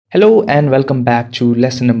Hello and welcome back to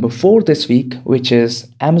lesson number 4 this week, which is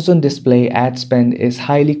Amazon display ad spend is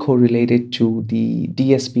highly correlated to the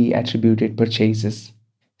DSP attributed purchases.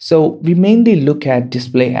 So, we mainly look at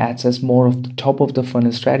display ads as more of the top of the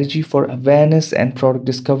funnel strategy for awareness and product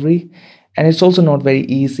discovery, and it's also not very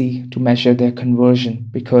easy to measure their conversion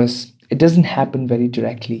because it doesn't happen very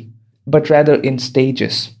directly, but rather in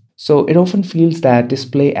stages. So, it often feels that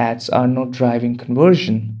display ads are not driving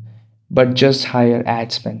conversion but just higher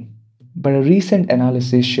ad spend. But a recent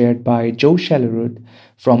analysis shared by Joe Shallerud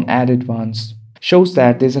from Ad Advance shows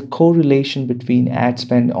that there's a correlation between ad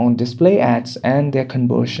spend on display ads and their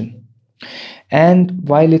conversion. And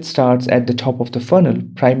while it starts at the top of the funnel,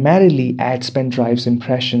 primarily ad spend drives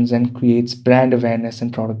impressions and creates brand awareness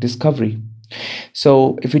and product discovery.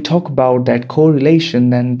 So, if we talk about that correlation,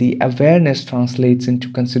 then the awareness translates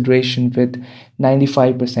into consideration with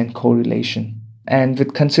 95% correlation. And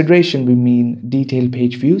with consideration, we mean detailed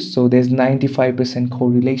page views. So there's 95%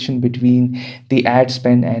 correlation between the ad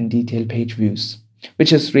spend and detailed page views,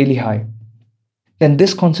 which is really high. Then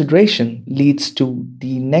this consideration leads to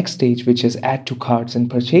the next stage, which is add to carts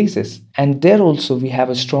and purchases. And there also we have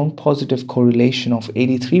a strong positive correlation of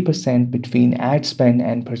 83% between ad spend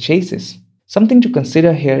and purchases. Something to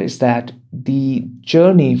consider here is that the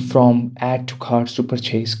journey from add to carts to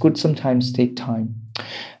purchase could sometimes take time.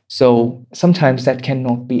 So sometimes that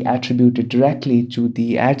cannot be attributed directly to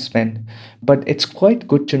the ad spend, but it's quite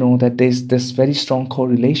good to know that there's this very strong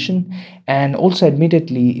correlation. And also,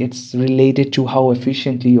 admittedly, it's related to how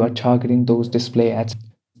efficiently you are targeting those display ads.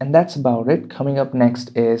 And that's about it. Coming up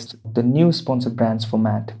next is the new sponsored brands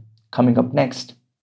format. Coming up next.